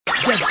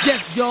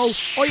Yes, yo.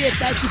 Hoy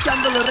está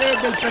escuchando los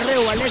Reyes del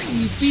Perreo,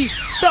 Alexis y Fido.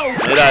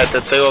 Mira, este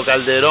Tego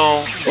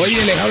Calderón.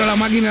 Oye, les habla la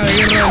máquina de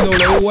guerra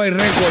del WA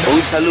Record.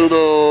 Un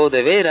saludo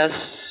de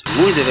veras,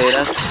 muy de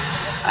veras,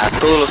 a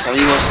todos los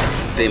amigos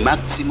de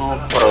Máximo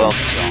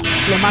Production.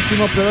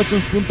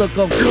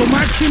 LoMáximoProductions.com.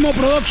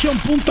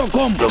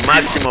 LoMáximoProduction.com. Lo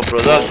Máximo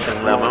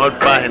Production, la mejor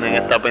página en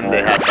esta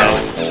pendeja.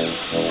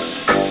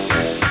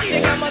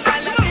 Llegamos a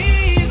la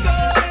disco,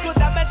 tú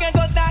sabes que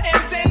todo está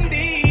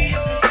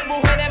encendido.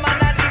 Mujeres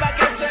más arriba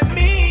que eso es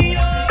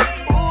mío.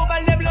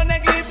 Par de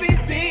blones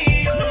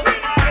gripicillos.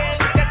 Aquel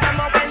que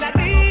estamos en la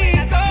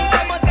disco.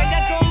 Muchas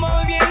botellas como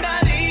viviendo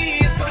a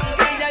disco.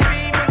 Que ya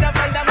vi mucha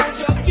falta,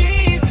 muchos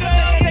chistros.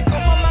 Es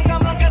como más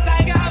cabrón que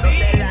salga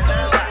visto.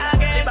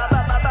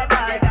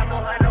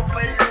 Llegamos a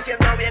romper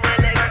luciendo bien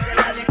elegante.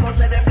 La disco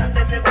se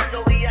resplandece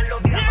cuando brillan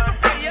los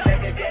diamantes. Sé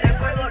que quiere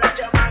fuego la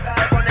chamaca,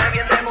 se pone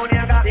bien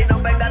demoníaca. Si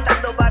nos ven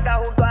gastando paca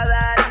junto a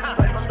Dari,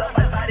 todo el mundo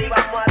pa'l party,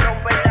 vamos a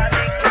romper la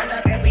disco.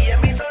 Hasta que pille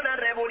mi zona,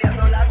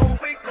 rebuleando la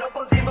config. Nos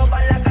pusimos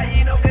pa' la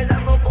calle y nos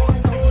quedamos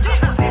puntos.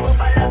 Nos pusimos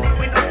pa' la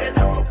disco y nos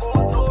quedamos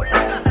puntos.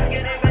 Las gatas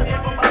quieren el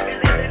tiempo pa' que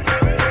les dé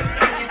truco.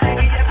 Y si te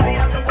guille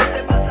payaso, pues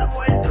te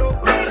pasamos el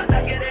truco. Las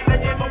gatas quieren el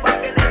tiempo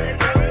pa' que les dé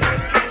truco.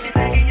 Y si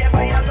te guille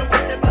payaso,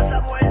 pues te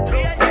pasamos el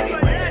truco.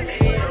 Seguimos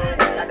encendidos,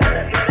 las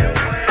gatas quieren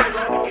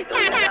fuego. Y tú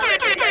ya sabes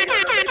que ya yo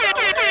no te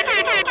cago.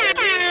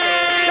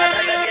 Las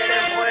gatas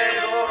quieren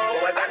fuego.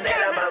 Pues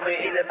candela, mami,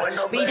 y después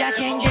nos Mira vemos.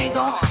 quién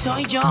llegó,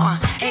 soy yo,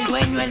 el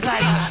dueño del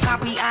party,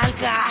 papi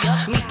Alca,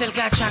 Mr.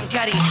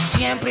 Cachancari,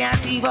 siempre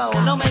activo,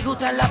 no me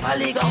gusta la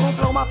pali, con un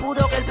flow más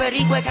puro que el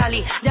perico de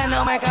Cali, ya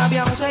no me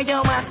cambia un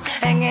sello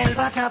más en el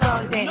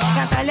pasaporte,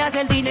 cantarle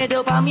hace el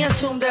dinero pa' mí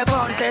es un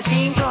deporte,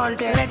 sin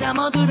corte, le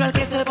damos duro al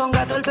que se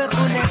ponga todo el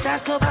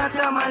perfuletazo,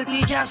 pata,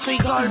 martillazo y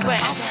golpe,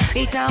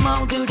 y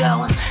estamos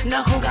duro,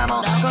 no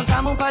jugamos,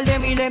 contamos un par de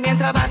miles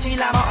mientras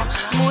vacilamos,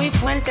 muy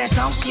fuerte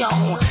socio,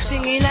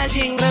 sin ir al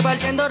gym,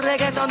 repartiendo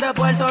reggaetón de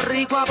Puerto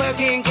Rico a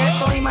Pekín, que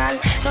estoy mal,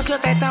 socio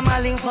te está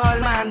mal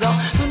informando,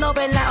 tú no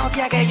ves la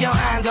hostia que yo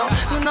ando,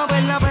 tú no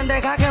ves la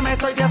pendeja que me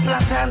estoy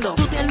desplazando,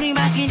 tú te lo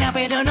imaginas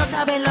pero no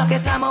sabes lo que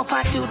estamos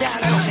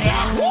facturando.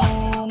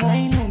 No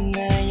hay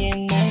luna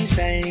llena y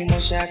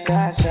salimos a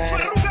casa.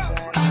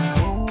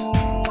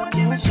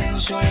 Aún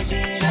sensual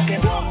llena que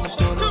vamos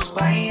todos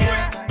pa'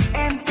 allá.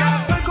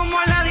 Entra como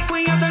la disco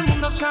y ya todo el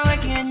mundo sabe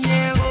quién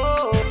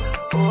llegó.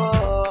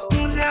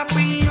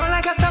 Rápido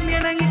las gatas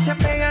vienen y se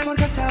pegan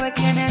porque sabe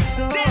quiénes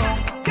son.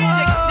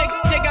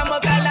 Llegamos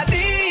a la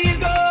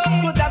disco,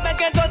 tú sabes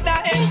que todo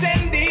está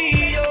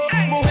encendido.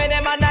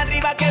 Mujeres más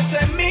arriba que eso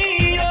es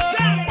mío.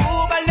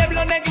 Par de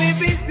blones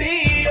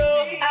gripicillos.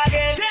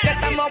 Aquel que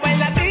estamos en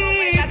la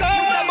disco.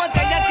 Muchas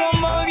botellas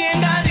como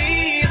viviendo a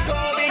disco.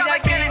 Brilla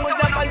aquí,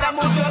 mucha falta,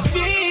 muchos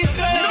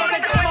chistros.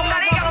 Es como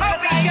más cabrón que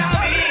salga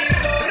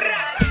visto.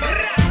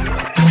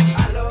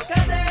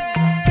 Alocate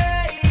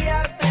y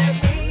hazte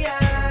mía.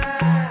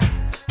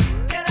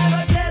 Que la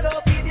noche lo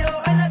pidió,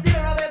 en la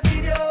tierra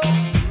decidió.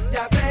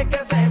 Ya sé que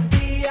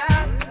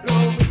sentías lo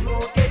mismo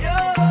que yo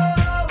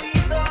y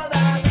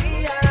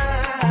todavía.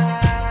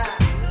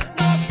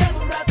 Nos queda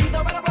un ratito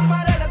para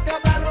formar el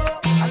escándalo,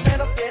 al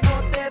menos que no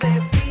te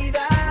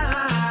decidas.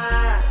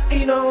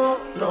 Y no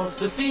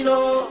sé si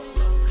no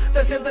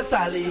te sientes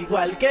al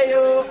igual que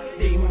yo.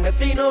 Dime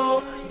si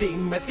no,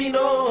 dime si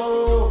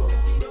no.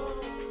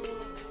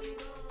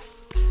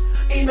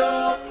 Y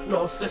no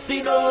sé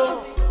si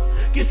no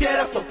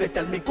quisieras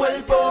toquetear mi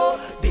cuerpo.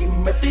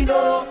 Dime si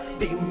no,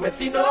 dime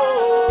si no.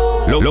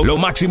 Lo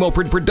Máximo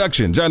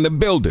Productions on the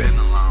building.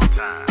 Long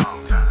time.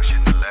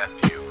 Shouldn't have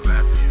left you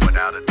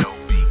without a dope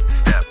beat.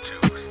 Step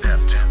two, step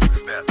two,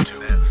 step two,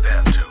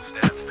 step two,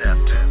 step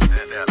two,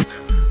 step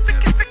two.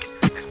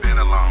 It's been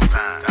a long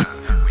time.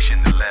 We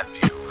shouldn't have left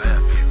you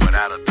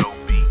without a dope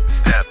beat.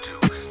 Step two,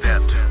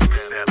 step two,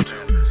 step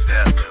two,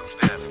 step two,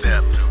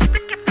 step two.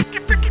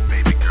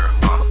 Baby girl,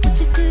 What would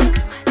you do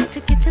to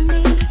get to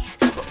me?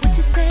 What would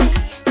you say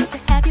to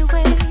have your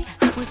way?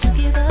 Would you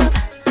give up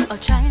or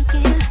try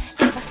again?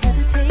 If I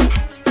hesitate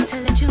to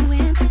let you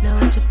in, know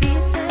would you be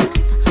yourself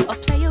or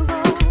play a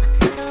role?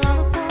 Tell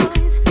all the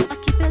boys or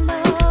keep it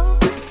low.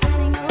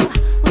 Say no,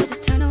 would you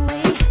turn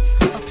away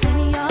or play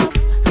me off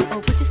or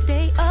would you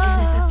stay up?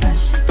 And if at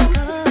first you don't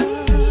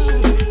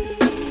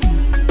succeed,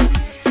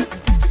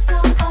 dust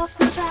yourself off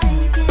and try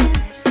again.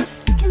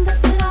 You can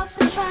dust it off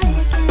and try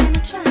again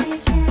and try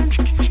again.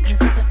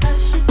 'Cause if at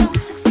first you don't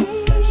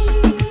succeed,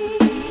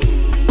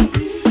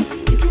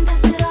 you can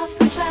dust it off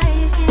and try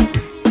again.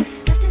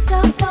 Dust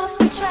yourself off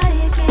and try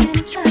again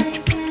and try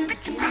again.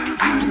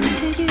 I'm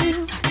into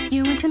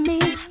you into me,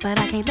 but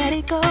I can't let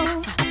it go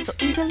so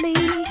easily.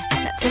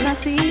 Not till I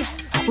see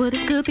what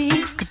this could be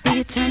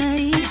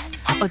eternity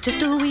or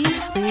just a week.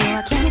 But yeah,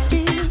 our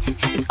chemistry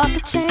is off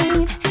the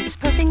chain. It's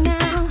perfect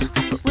now,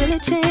 but will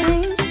it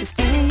change? This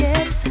ain't a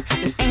yes,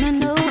 this ain't a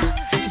no.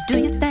 Just do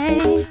your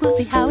thing, we'll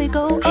see how it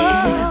goes.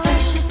 And if at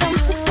first you don't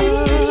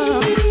succeed,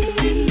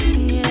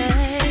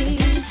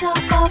 dust yourself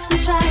off and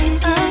try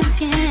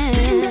again.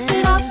 You can dust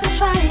it off and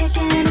try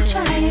again and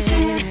try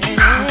again.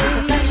 'Cause if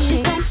at first you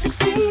don't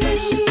succeed,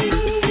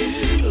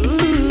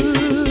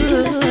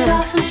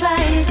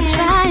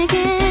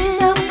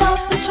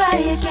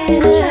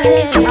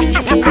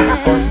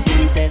 Hoy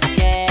sientes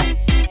que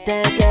te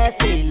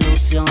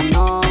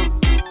desilusionó.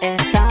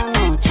 Esta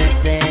noche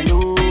es de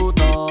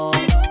luto,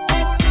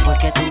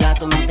 porque tu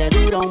gato no te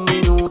dura un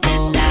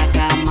minuto. La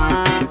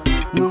cama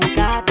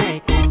nunca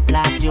te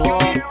complació.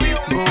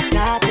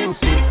 Búscate un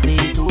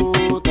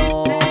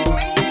sustituto,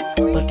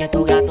 porque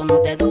tu gato no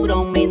te dura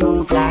un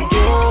minuto.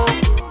 Flaqueó,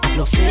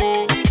 lo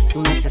sé.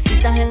 Tú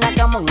necesitas en la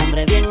cama un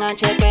hombre bien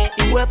HP,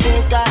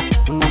 hijueputa.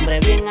 Un hombre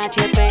bien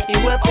HP,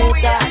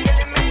 hijueputa.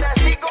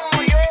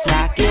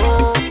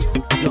 Flaqueó,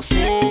 lo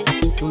sé.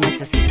 Tú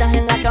necesitas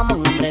en la cama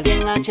un hombre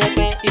bien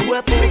HP,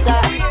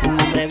 hijueputa.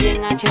 Un hombre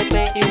bien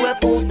HP,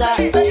 hijueputa.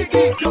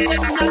 Yo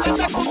quiero una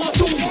gata como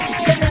tú,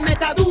 que le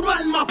meta duro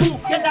al mafú,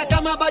 que en la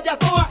cama vaya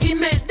toa y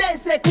me dé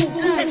ese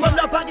cucu. Que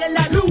cuando apague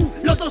la luz,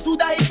 los dos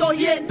sudaditos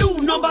y en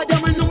nu, nos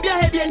vayamos en un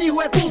viaje bien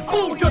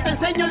hijuepupu. Yo te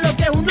enseño lo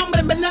que es un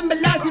hombre en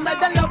verdad, si me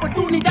dan la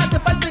oportunidad te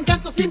parto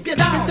encanto sin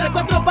piedad. Entre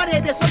cuatro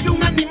paredes soy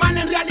un animal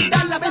en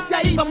realidad, la vez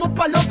ahí vamos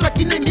pa'l otro,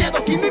 aquí no hay miedo,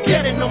 si no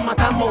quieren nos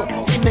matamos.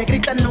 Si me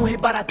gritan nos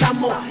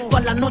desbaratamos,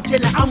 toda la noche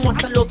la amo,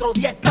 hasta el otro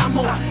día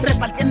estamos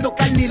repartiendo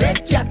carne y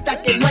leche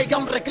hasta que no haya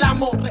un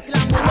reclamo.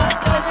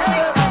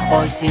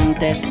 Hoy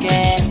sientes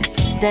que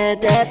te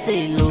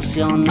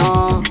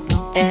desilusionó.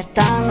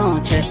 Esta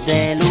noche es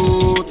de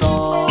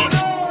luto,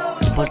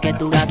 porque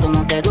tu gato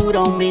no te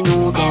dura un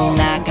minuto. En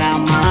la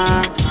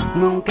cama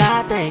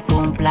nunca te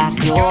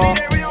complació.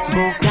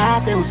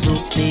 Búscate un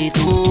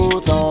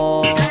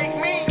sustituto,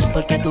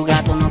 porque tu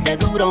gato no te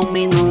dura un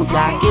minuto.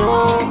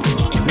 Flaqueó,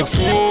 lo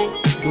sé.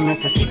 Tú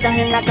necesitas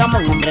en la cama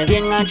un hombre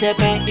bien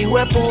HP,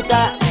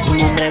 hijueputa.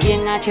 Un hombre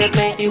bien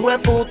HP,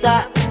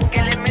 hijueputa.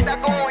 Que le meta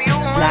como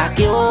yo.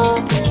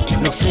 Flaqueó,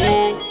 lo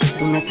sé.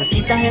 Tú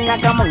necesitas en la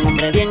cama un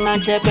hombre bien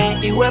HP,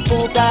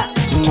 hijueputa.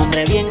 Un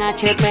hombre bien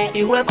HP,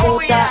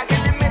 hijueputa. Que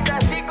le meta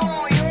así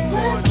como yo.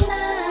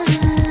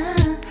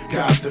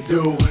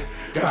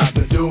 Got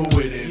to do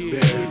with it,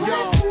 baby.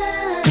 What's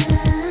love?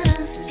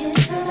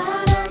 It's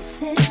about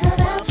us, it's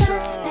about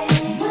us,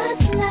 baby.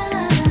 What's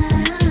love?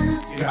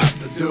 Got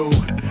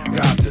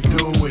to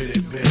do with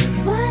it, baby.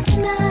 What's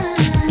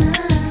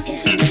love? It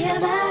should be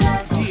about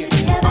us, it should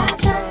be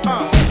about us,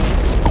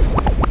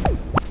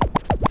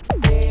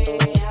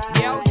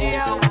 Yo,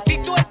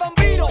 Tito el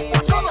Bambino,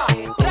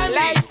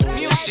 live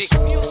music.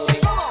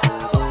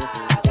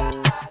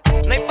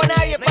 No hay pa'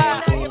 nadie, pa'.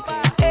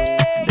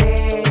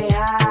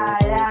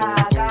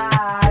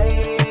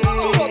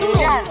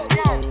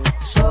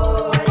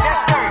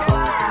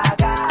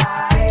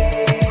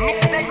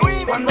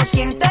 Cuando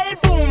siente el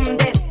boom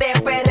de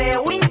este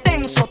perreo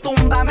intenso,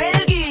 túmbame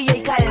el guille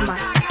y calma.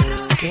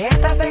 Que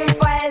estás en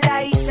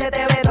falda y se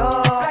te ve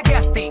todo.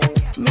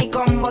 Mi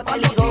combo te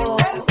ligó. Cuando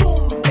siente el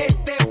boom de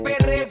este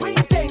perreo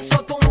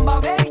intenso,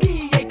 túmbame el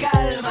guille y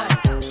calma.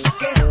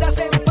 Que estás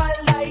en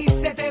falda y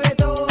se te ve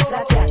todo.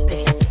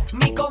 Flaqueaste.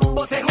 Mi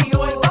combo se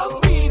ligó el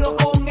Bambino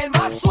con el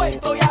más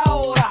suelto y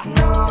ahora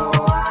No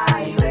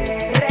hay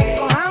break.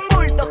 Recojan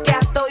bultos que a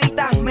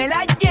toditas me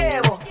las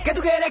llevo. ¿qué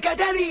tú quieres que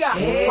te diga?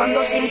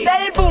 Cuando siente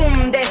el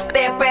boom de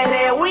este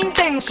perreo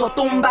intenso,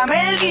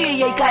 túmbame el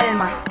guille y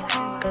calma.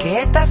 Que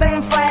estás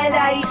en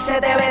falda y se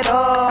te ve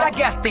todo.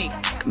 Flaqueaste.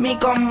 Mi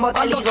combo te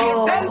Cuando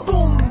ligó. siente el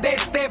boom de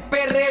este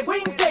perreo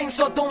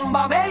intenso,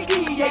 túmbame el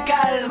guille y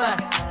calma.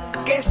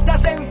 Que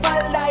estás en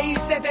falda y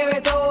se te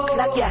ve todo.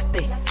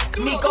 Flaqueaste.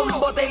 Mi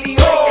combo te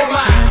ligó.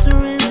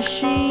 Answering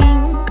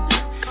machine.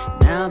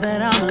 Now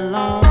that I'm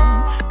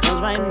alone, 'cause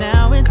right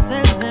now it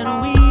says that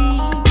we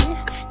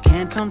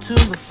can't come to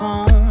the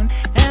phone.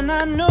 And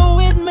I know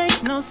it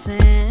makes no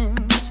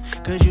sense,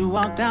 'cause you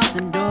walked out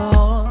the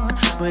door.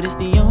 But it's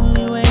the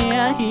only way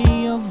I hear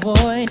your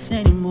voice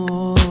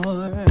anymore.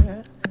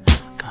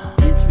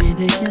 It's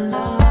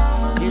ridiculous.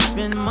 It's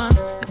been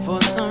months,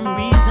 for some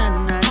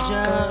reason I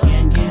just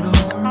can't get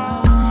over.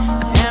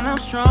 And I'm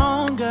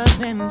stronger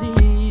than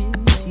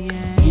this,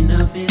 yeah.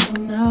 Enough is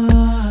enough.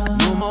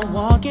 No more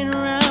walking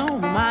around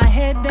with my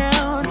head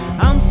down.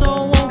 I'm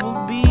so over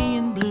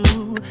being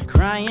blue,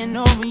 crying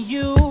over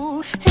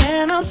you.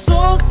 And I'm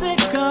so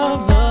sick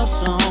of love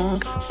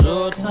songs,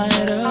 so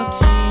tired of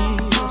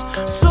tears,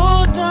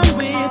 so done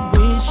with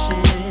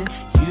wishing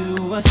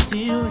you were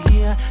still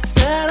here.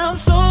 Said I'm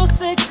so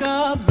sick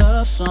of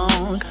love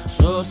songs,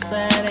 so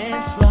sad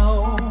and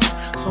slow.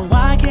 So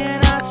why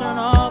can't I turn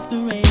off the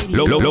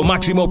radio? Lo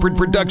Máximo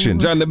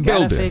Productions on the Gotta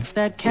building. fix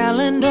that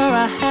calendar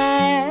I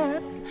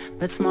had.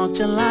 Let's mark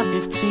July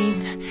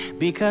 15th,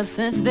 because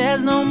since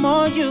there's no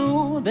more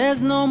you, there's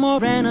no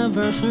more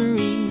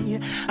anniversary.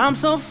 I'm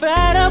so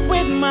fed up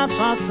with my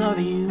thoughts of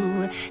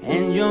you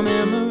and your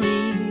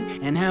memory,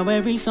 and how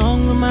every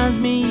song reminds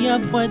me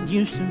of what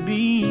used to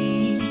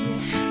be.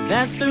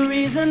 That's the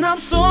reason I'm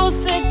so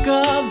sick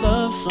of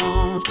love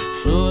songs,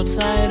 so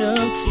tired of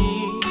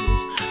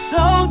tears,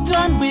 so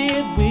done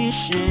with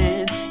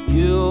wishing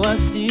you are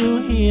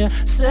still here.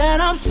 Said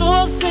I'm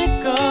so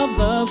sick of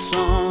love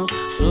songs,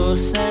 so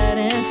sad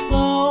and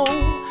slow.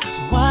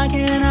 So why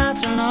can't I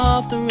turn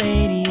off the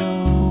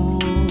radio?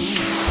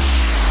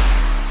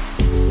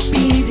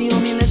 Easy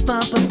on me, let's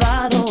pop a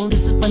bottle.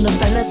 This is when the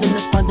fellas in the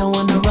spot don't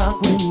wanna rock.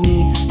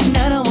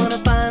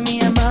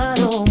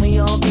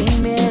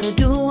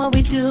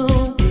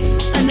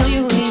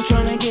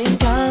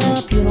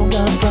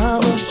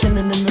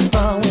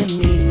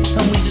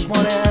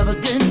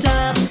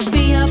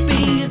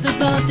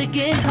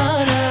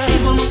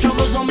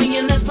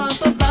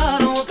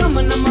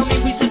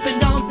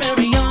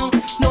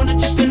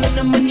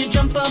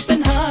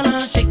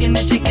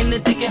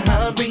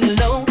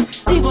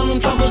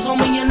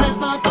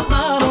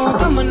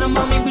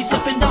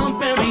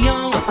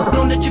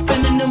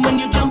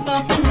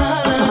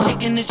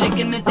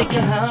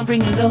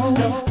 low.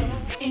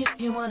 If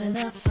you wanna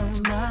love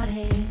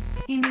somebody,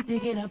 you need to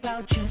get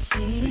about your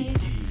seat.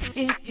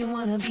 If you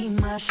wanna be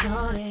my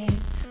shorty,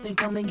 then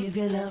come and give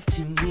your love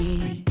to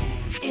me.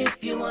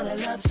 If you wanna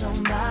love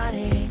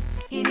somebody,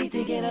 you need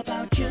to get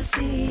about your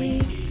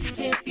seat.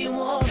 If you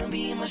wanna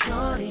be my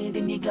shorty,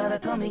 then you gotta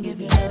come and give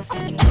your love to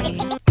me.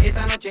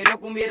 Esta noche los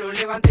cumbieros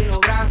levanten los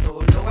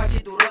brazos, los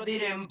guachiturros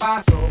tiren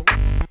paso.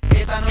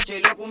 Esta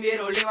noche los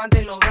cumbieros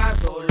levanten los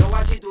brazos, los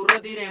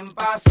guachiturros tiren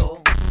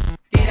paso.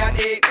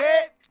 Tírate,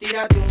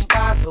 tírate un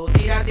paso,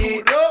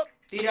 tírate,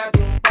 tírate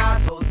un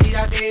paso,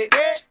 tírate,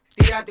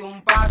 tírate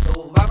un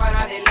paso, va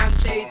para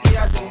adelante y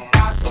tírate un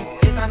paso.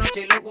 Esta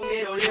noche los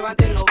cumbieros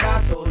levanten los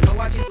brazos, los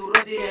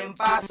guachiturros tiren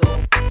paso.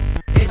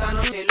 Esta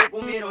noche los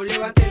cumbieros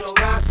levanten los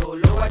brazos,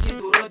 los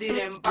guachiturros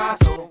tiren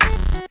paso.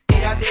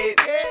 Tírate,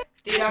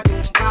 tírate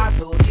un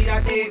paso,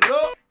 tírate,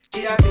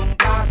 tírate un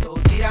paso,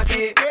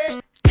 tírate,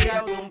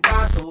 tírate un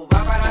paso,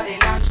 va para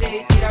adelante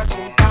y tírate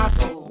un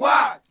paso.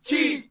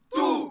 Guachiturro.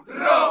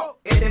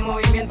 Este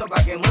movimiento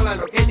pa' que mueva el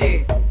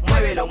roquete.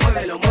 Muévelo,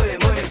 muévelo, mueve,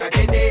 mueve el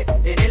cachete.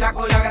 Tenés la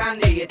cola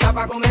grande y está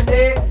pa'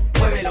 comerte.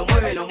 Muévelo,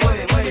 muévelo,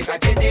 mueve, mueve el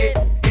cachete.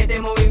 Este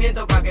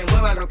movimiento pa' que